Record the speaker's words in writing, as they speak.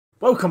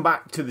Welcome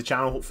back to the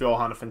channel. Hopefully you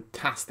all had a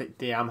fantastic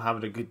day. I'm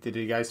having a good day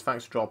today, guys.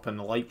 Thanks for dropping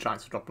a like,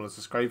 thanks for dropping a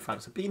subscribe,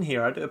 thanks for being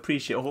here. I do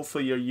appreciate it.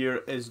 Hopefully your year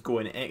is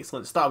going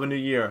excellent. Start of a new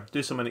year,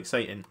 do something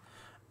exciting.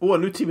 Oh, a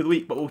new team of the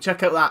week, but we'll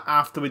check out that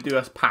after we do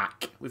this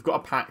pack. We've got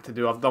a pack to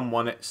do. I've done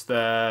one. It's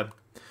the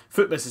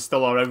Footmas is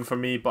still around for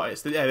me, but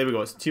it's the there we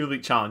go. It's the team of the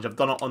week challenge. I've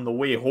done it on the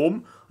way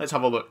home. Let's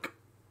have a look.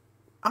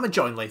 I'm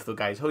enjoying life though,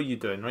 guys. How are you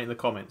doing? Write in the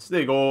comments.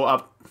 There you go.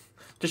 I've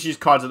just used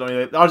cards. The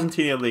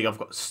Argentinian League I've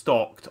got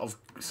stocked of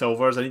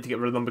silvers. I need to get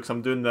rid of them because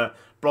I'm doing the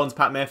bronze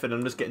pack method.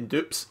 I'm just getting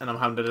dupes and I'm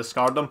having to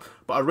discard them.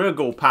 But a rare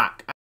gold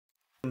pack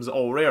is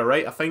all rare,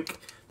 right? I think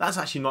that's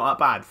actually not that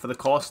bad for the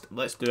cost.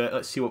 Let's do it.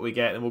 Let's see what we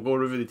get, and we'll go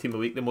review the team of the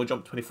week. Then we'll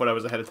jump 24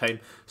 hours ahead of time.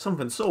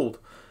 Something sold.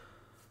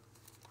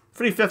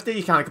 350.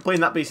 You can't complain.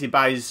 That basically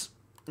buys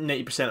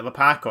 90% of a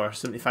pack or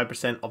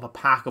 75% of a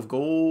pack of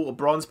gold or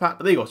bronze pack.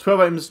 But there you go. 12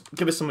 items.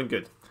 Give us something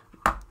good.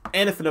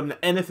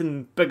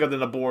 Anything bigger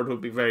than a board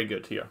would be very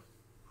good here.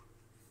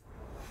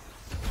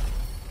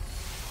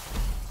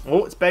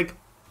 Oh, it's big.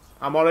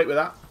 I'm alright with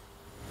that.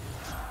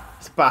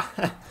 It's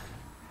bad.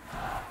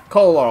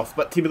 Kolarov,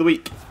 but team of the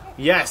week.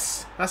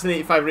 Yes, that's an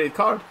 85 rated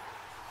card.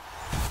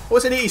 Oh,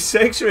 it's an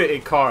 86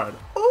 rated card.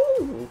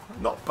 Oh,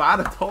 not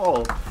bad at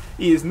all.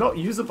 He is not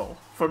usable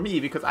for me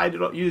because I do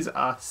not use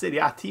a Serie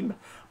A team.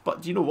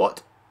 But do you know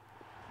what?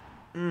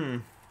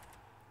 You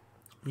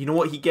know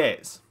what he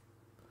gets?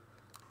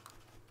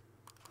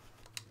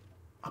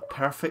 A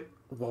perfect...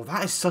 Well,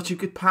 that is such a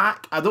good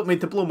pack. I don't mean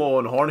to blow my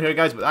own horn here,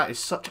 guys, but that is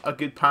such a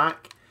good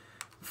pack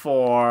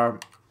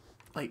for...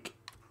 Like,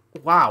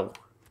 wow.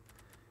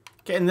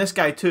 Getting this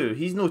guy too.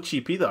 He's no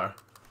cheap either.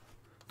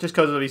 Just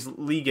because of his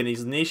league and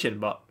his nation.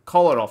 But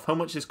Kolarov, how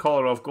much is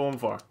Kolarov going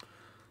for?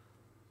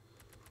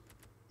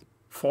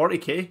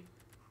 40k?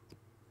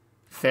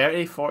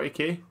 30,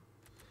 40k?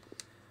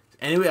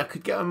 Anyway, I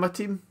could get on my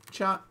team,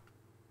 chat.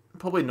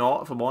 Probably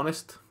not, if I'm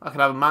honest. I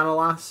could have a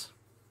Manolas.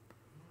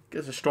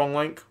 Gets a strong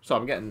link. So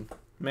I'm getting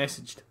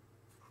messaged.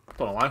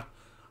 Don't know why.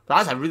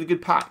 That's a really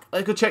good pack.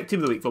 Let's go check team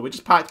of the week though. We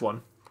just packed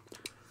one.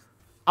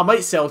 I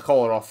might sell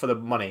Kolarov for the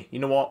money. You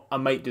know what? I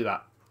might do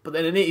that. But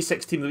then an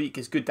 86 team of the week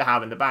is good to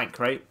have in the bank,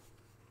 right?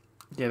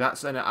 Yeah,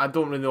 that's in it. I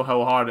don't really know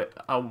how hard it...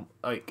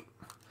 like,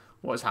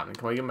 what's happening?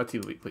 Can I give him my team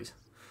of the week, please?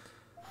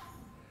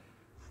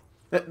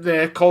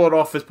 The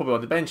Kolarov is probably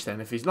on the bench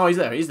then. If he's... No, he's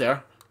there. He's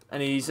there.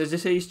 And he's, as I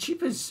say, he's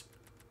cheap as...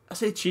 I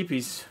say cheap,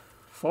 he's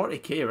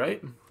 40k,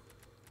 right?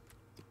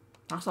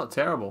 That's not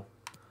terrible.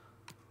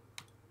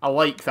 I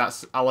like that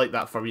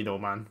Firmino,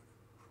 man.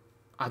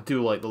 I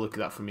do like the look of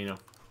that Firmino.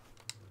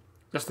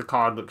 Just the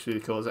card looks really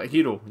cool. Is it a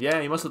hero? Yeah,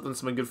 he must have done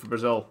something good for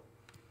Brazil.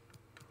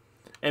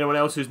 Anyone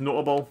else who's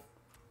notable?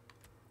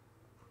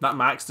 That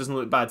Max doesn't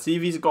look bad. See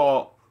if he's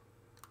got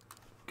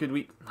good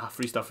week. Ah,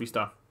 free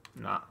star.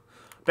 Nah.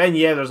 Ben,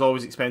 yeah, there's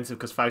always expensive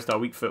because 5-star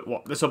weak foot.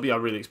 What? This will be a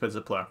really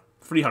expensive player.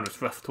 300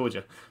 Swift, told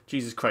you.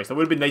 Jesus Christ. It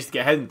would have been nice to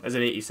get him as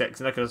an 86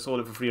 and I could have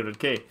sold it for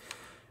 300k.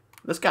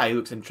 This guy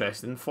looks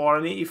interesting. For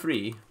an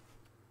 83,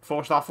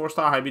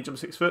 4-star, high medium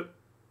 6 foot.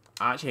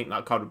 I actually think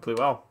that card would play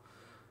well.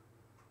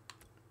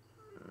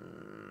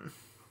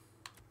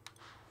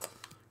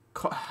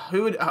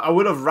 I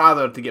would have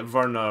rather to get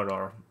Werner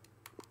or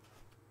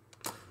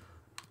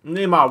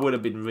Neymar would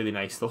have been really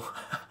nice though.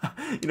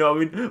 You know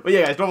what I mean? But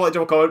yeah, guys, drop a like,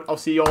 drop a comment. I'll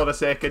see you all in a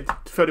second.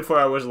 34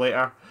 hours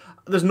later.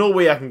 There's no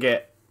way I can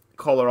get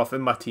Kolarov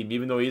in my team,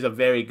 even though he's a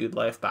very good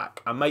left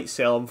back. I might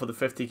sell him for the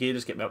 50k,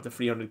 just get me up to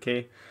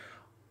 300k.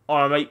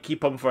 Or I might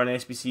keep him for an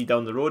SBC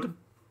down the road.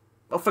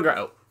 I'll figure it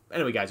out.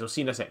 Anyway, guys, I'll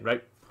see you in a second,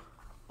 right?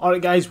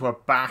 Alright, guys, we're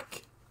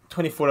back.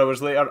 24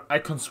 hours later,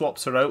 icon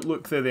swaps are out.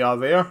 Look, there they are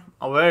there.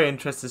 I'm very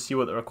interested to see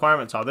what the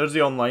requirements are. There's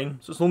the online.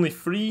 So it's only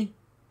free.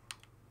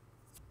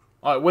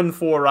 Alright, win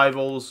 4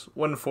 rivals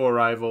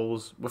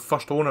with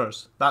first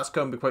owners. That's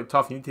going to be quite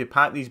tough. You need to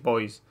pack these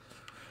boys.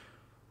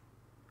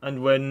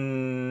 And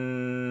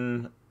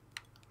win...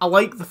 I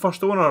like the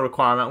first owner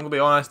requirement, I'm going to be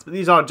honest. But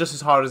these are just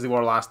as hard as they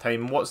were last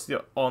time. What's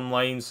the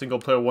online single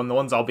player one? The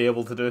ones I'll be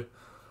able to do.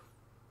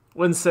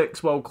 Win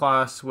 6 world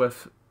class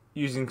with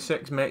using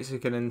 6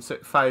 Mexican and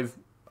 5...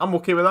 I'm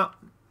okay with that.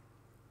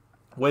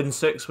 Win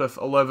 6 with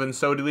 11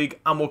 Saudi League.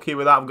 I'm okay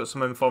with that. I've got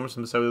some informers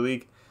from the Saudi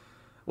League.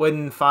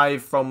 Win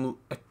 5 from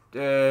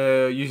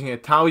using an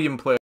Italian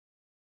player.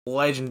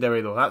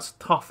 Legendary though. That's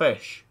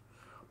tough-ish.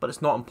 But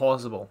it's not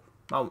impossible.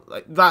 Now,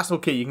 like, that's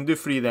okay. You can do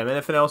 3 of them.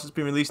 Anything else that's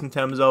been released in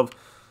terms of...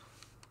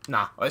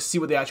 Nah, let's see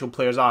what the actual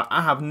players are.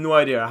 I have no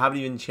idea. I haven't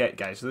even checked,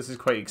 guys. So this is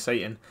quite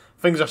exciting.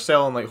 Things are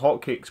selling like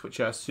hotcakes, which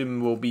I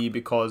assume will be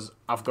because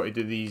I've got to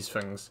do these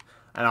things.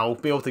 And I'll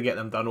be able to get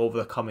them done over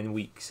the coming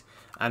weeks.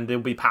 And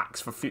there'll be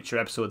packs for future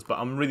episodes. But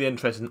I'm really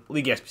interested in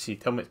League SBC.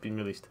 Tell me it's been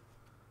released.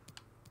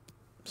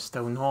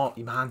 Still not,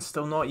 man.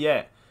 Still not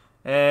yet.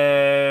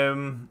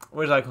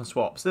 Where's icon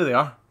swaps? There they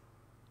are.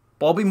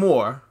 Bobby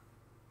Moore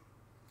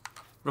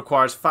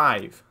requires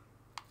 5.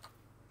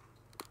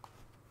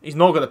 He's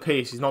not got the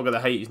pace. He's not got the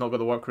height. He's not got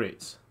the work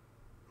rates.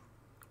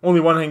 Only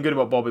one thing good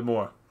about Bobby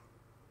Moore.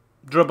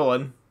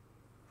 Dribbling.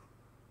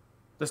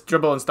 This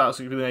dribbling stats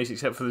look really nice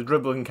except for the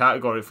dribbling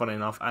category, funny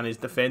enough, and his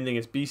defending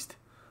is beast.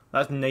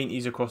 That's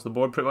 90s across the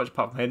board, pretty much,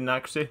 apart from heading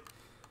accuracy.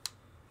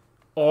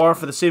 Or,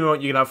 for the same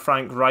amount, you can have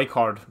Frank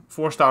Rijkaard.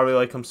 4-star, really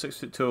like him.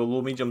 6'2",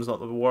 low medium's not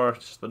the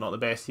worst, but not the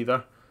best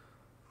either.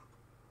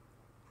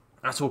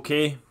 That's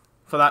okay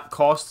for that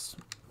cost,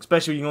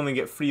 especially when you can only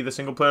get 3 of the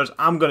single players.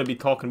 I'm going to be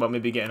talking about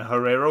maybe getting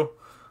Herrero.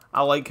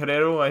 I like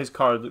Herrero. His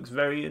card looks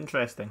very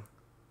interesting.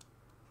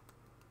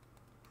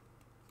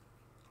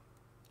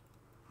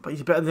 But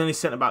he's better than any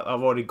centre-back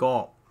I've already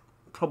got.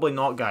 Probably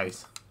not,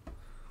 guys.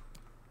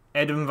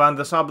 Edwin van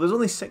der Sar, but there's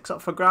only 6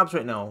 up for grabs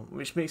right now,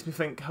 which makes me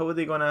think, how are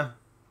they going to...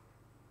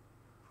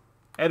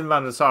 Edwin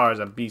van der Sar is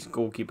a beast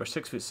goalkeeper,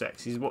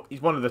 6'6".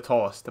 He's one of the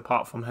tallest,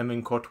 apart from him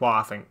and Courtois,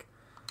 I think.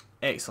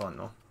 Excellent,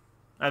 though.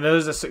 And there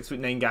is a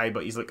 6'9" guy,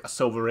 but he's like a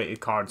silver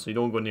rated card, so you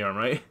don't go near him,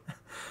 right?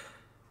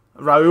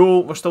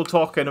 Raul, we're still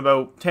talking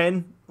about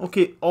 10.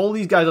 Okay, all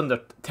these guys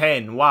under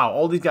 10. Wow,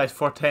 all these guys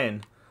for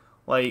 10.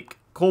 Like,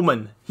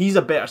 Coleman, he's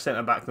a better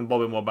centre-back than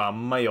Bobby Moore by a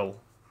mile.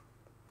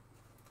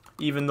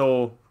 Even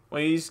though,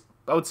 well,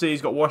 I would say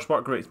he's got worse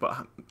work rates,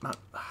 but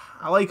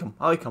I like him.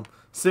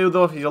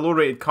 Seedorf, he's a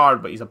low-rated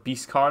card, but he's a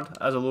beast card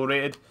as a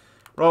low-rated.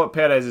 Robert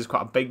Perez is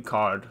quite a big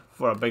card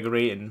for a big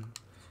rating.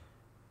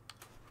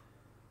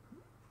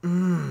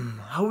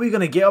 How are we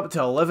going to get up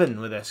to 11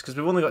 with this? Because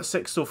we've only got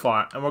 6 so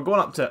far, and we're going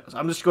up to...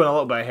 I'm just going a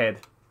little bit ahead.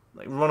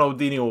 Like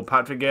Ronaldinho,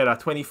 Patrick Vieira,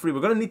 23. We're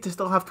going to need to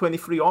still have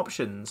 23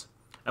 options.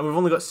 And we've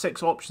only got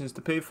 6 options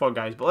to pay for,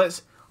 guys. But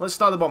let's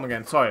start the bottom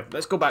again. Sorry,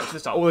 let's go back to the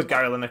start. Oh, there's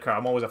Gary Lineker.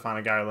 I'm always a fan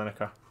of Gary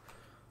Lineker.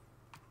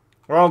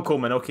 We're on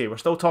Coleman. Okay, we're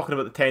still talking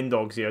about the 10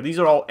 dogs here. These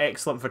are all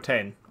excellent for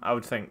 10, I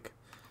would think.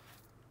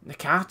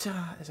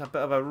 Nakata is a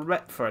bit of a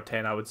rip for a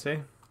 10, I would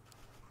say.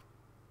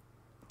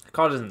 The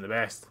card isn't the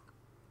best.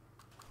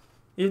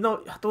 I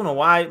don't know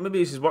why.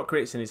 Maybe it's his work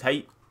rates and his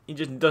height. He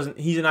just doesn't.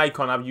 He's an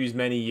icon I've used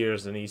many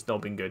years and he's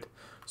not been good.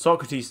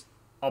 Socrates,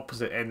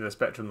 opposite end of the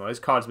spectrum though. His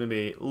card's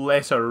maybe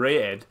lesser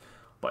rated,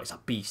 but it's a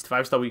beast.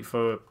 5-star week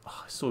for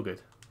so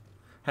good.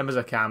 Him as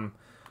a cam,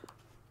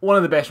 one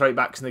of the best right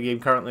backs in the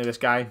game currently. This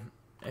guy,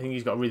 I think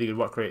he's got really good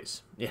work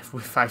rates. Yeah,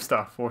 with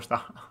 5-star,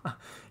 4-star.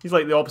 He's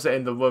like the opposite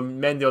end of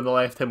Mendy on the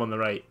left, him on the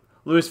right.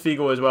 Luis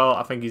Figo as well.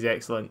 I think he's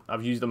excellent.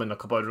 I've used him in a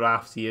couple of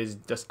drafts. He is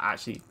just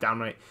actually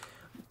damn right.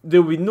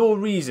 There would be no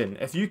reason,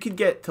 if you could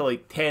get to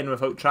like 10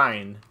 without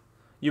trying,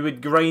 you would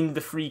grind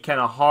the free kind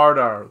of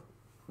harder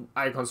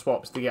icon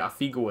swaps to get a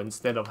Figo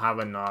instead of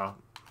having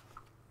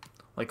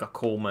like a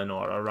Coleman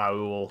or a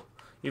Raul.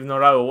 Even though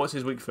Raul, what's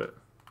his weak foot?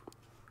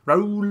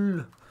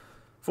 Raul!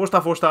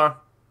 4-star, 4-star.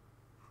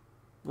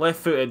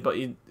 Left-footed, but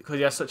because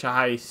he has such a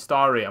high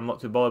star rate, I'm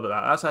not too bothered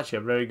about that. That's actually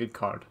a very good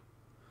card.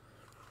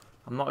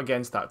 I'm not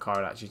against that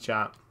card, actually,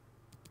 chat.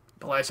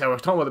 But like I said, we're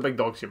talking about the big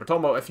dogs here. We're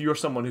talking about if you're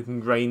someone who can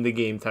grind the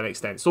game to an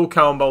extent. So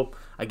Campbell,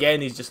 again,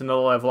 he's just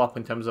another level up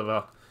in terms of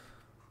a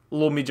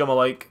low-medium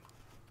alike.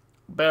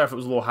 Better if it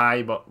was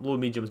low-high, but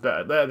low-medium's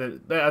better.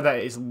 Better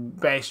that his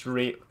best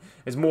rate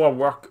is more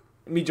work.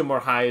 Medium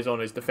or high is on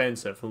his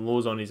defensive, and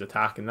low's on his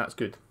attack, and that's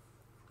good.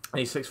 And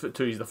he's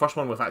 6'2". He's the first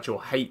one with actual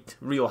height,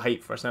 real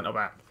height for a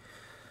centre-back.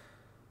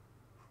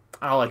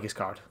 I like his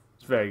card.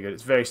 It's very good.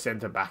 It's very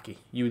centre-backy.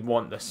 You would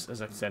want this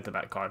as a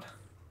centre-back card.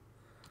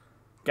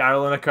 Gary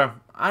Lineker.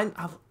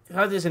 I've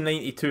had this in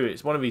 92.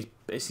 It's one of his.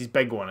 It's his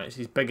big one. It's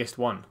his biggest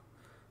one.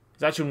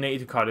 His actual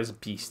 92 card is a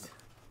beast.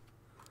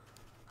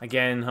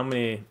 Again, how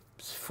many?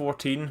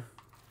 14.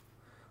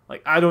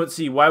 Like, I don't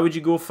see why would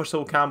you go for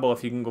Sol Campbell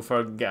if you can go for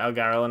a Gary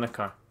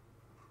Lineker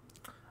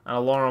and a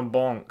Laurent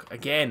Bonk.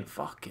 Again,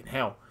 fucking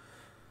hell.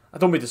 I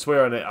don't mean to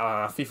swear in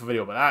a FIFA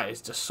video, but that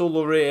is just so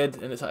low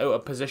rated and it's out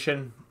of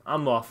position.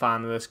 I'm not a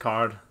fan of this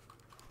card.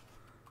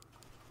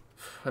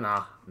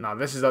 Nah,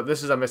 this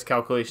is a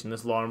miscalculation,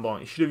 this Laurent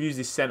Blanc. He should have used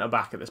his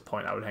centre-back at this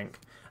point, I would think.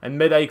 And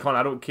mid-icon,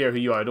 I don't care who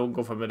you are, don't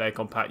go for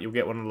mid-icon pack, you'll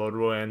get one of the low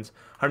row ends.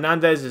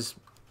 Hernandez is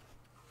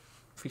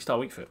 3-star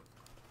weak foot.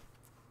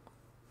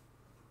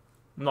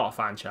 I'm not a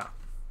fan, chat.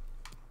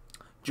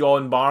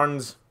 John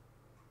Barnes,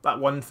 that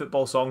one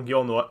football song, you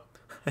all know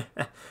it.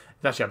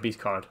 It's actually a beast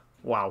card.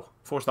 Wow.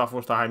 4-star,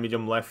 4-star, high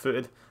medium,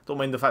 left-footed. Don't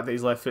mind the fact that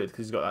he's left-footed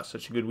because he's got that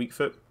such a good weak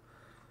foot.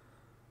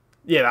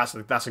 Yeah,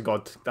 that's a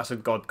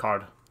god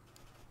card.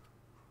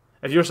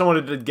 If you're someone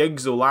who did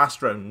gigs though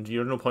last round,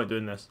 you're no point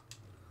doing this.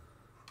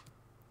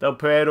 Del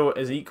Piero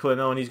is equally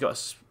known. He's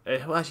got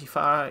well,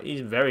 actually,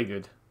 he's very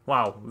good.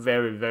 Wow,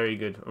 very, very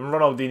good. And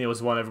Ronaldinho is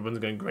the one everyone's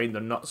going to grind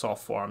their nuts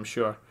off for, I'm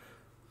sure.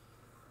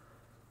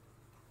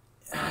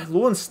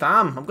 Low and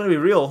Stam, I'm going to be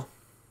real.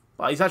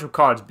 But his actual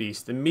card's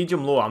beast. The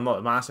medium low, I'm not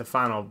a massive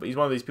fan of, but he's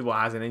one of these people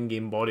that has an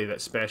in-game body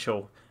that's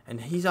special.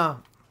 And he's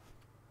a...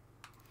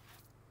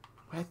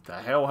 What the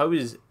hell? How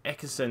is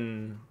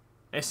Essien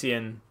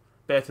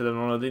better than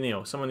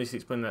Ronaldinho? Someone needs to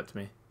explain that to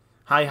me.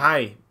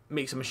 High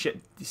makes him a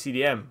shit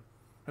CDM.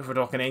 If we're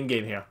talking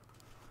endgame here.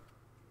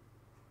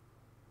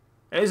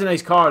 It is a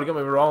nice card, don't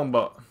get me wrong,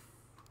 but...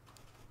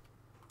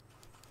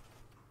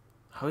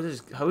 How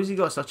has he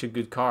got such a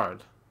good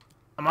card?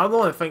 Am I the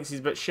one that thinks he's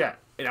a bit shit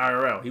in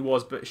IRL? He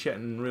was a bit shit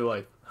in real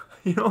life.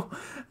 You know,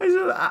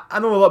 I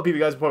know a lot of people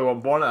guys probably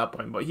weren't born at that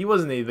point, but he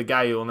wasn't the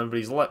guy on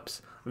everybody's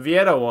lips.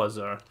 Vieira was,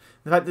 or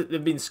the fact that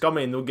they've been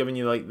scummy and they're giving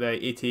you like the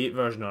 88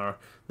 version, or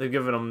they've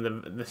given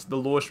him the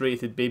lowest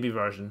rated baby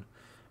version.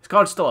 His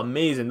card's still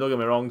amazing, don't get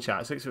me wrong,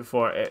 chat.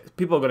 6'4",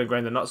 people are going to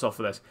grind their nuts off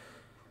for this.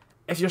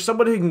 If you're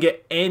somebody who can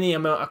get any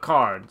amount of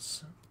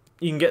cards,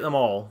 you can get them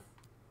all.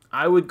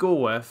 I would go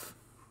with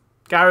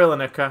Gary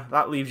Lineker,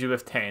 that leaves you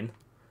with 10.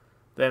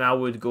 Then I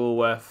would go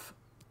with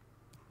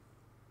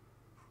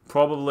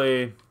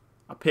probably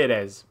a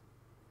Perez.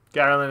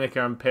 Gary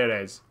Lineker and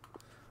Perez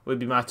would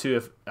be my two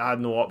if I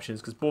had no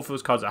options, because both of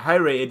those cards are high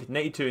rated,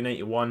 92 and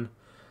 91,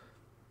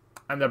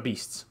 and they're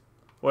beasts.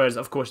 Whereas,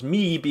 of course,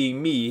 me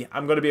being me,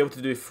 I'm going to be able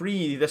to do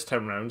 3 this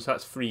time round, so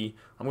that's 3.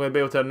 I'm going to be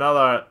able to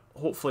another,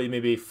 hopefully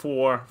maybe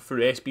 4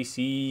 through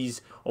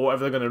SBCs, or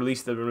whatever they're going to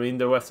release the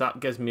remainder with.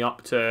 That gives me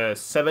up to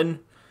 7.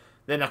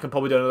 Then I can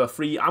probably do another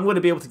 3. I'm going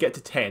to be able to get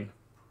to 10,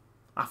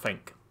 I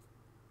think.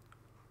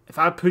 If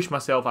I push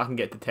myself, I can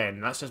get to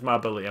 10. That's just my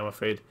ability, I'm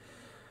afraid.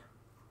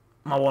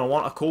 Am I going to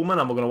want a Coleman?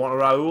 Am I going to want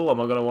a Raul? Am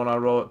I going to want a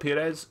Robert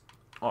Perez?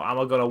 Or am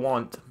I going to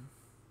want...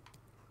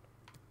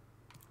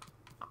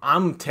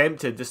 I'm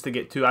tempted just to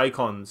get 2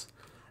 icons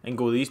and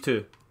go these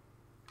 2.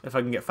 If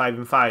I can get 5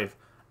 and 5.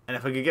 And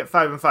if I could get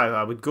 5 and 5,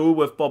 I would go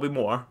with Bobby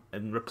Moore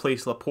and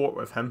replace Laporte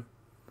with him.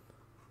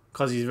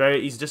 Because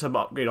he's just an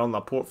upgrade on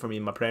Laporte for me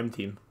in my Prem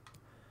team.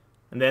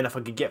 And then if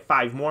I could get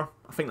 5 more,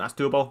 I think that's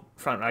doable.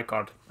 Frank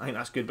Rijkaard, I think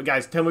that's good. But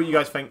guys, tell me what you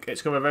guys think.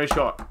 It's going to be very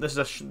short. This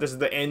is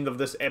the end of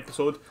this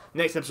episode.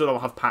 Next episode I'll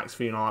have packs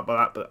for you and all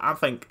that. But I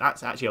think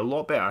that's actually a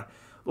lot better.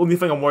 The only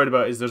thing I'm worried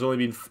about is there's only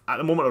been, at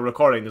the moment of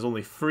recording, there's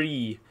only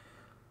 3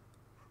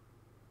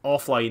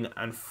 offline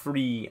and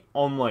 3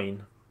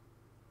 online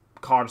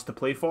cards to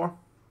play for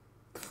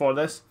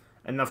this.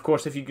 And of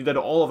course, if you did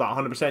all of that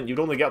 100%, you'd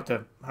only get up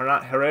to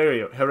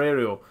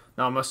Herrero.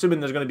 Now, I'm assuming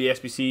there's going to be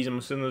SBCs. I'm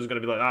assuming there's going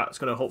to be like that. It's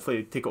going to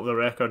hopefully take over the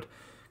record.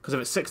 Because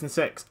if it's 6 and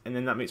 6, and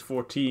then that makes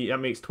 14, that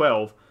makes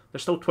 12.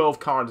 There's still 12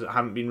 cards that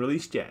haven't been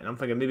released yet. And I'm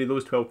thinking maybe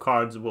those 12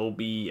 cards will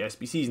be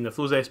SBCs. And if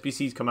those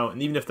SBCs come out,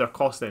 and even if they're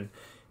costing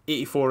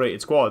 84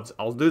 rated squads,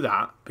 I'll do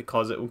that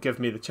because it will give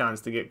me the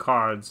chance to get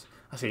cards.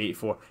 I say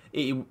 84,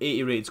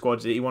 80 rated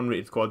squads, 81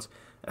 rated squads.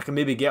 I can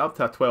maybe get up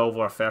to a 12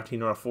 or a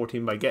 13 or a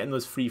 14 by getting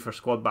those free for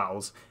squad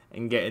battles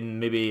and getting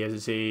maybe, as I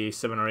say,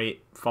 7 or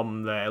 8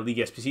 from the League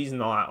SBCs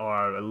and all that,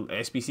 or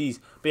SBCs.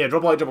 But yeah,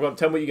 drop a like, drop a comment,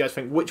 tell me what you guys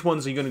think. Which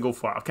ones are you going to go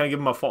for? I've kind of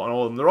given my thought on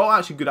all of them. They're all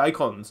actually good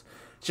icons.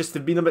 It's just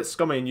they've been a bit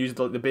scummy and used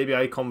like the baby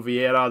icon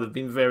Vieira. They've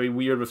been very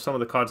weird with some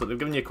of the cards. Like they've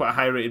given you quite a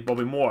high rated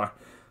Bobby Moore,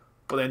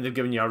 but then they've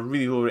given you a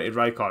really low rated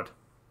Rijkaard.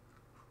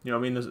 You know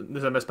what I mean?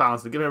 There's a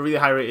misbalance. They're giving a really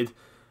high rated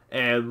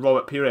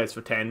Robert Perez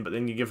for 10, but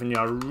then you're giving you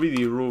a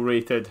really low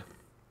rated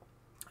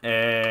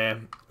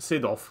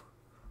Seedorf.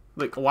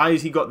 Like, why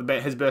has he got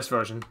his best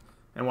version,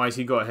 and why has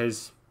he got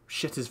his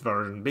shittest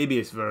version,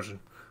 babyest version?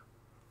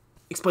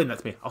 Explain that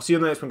to me. I'll see you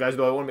on the next one, guys.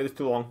 Though I won't make this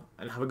too long,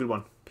 and have a good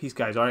one. Peace,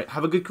 guys. All right,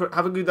 have a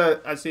good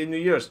I'd say New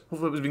Year's.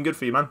 Hopefully, it's been good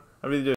for you, man. I really do.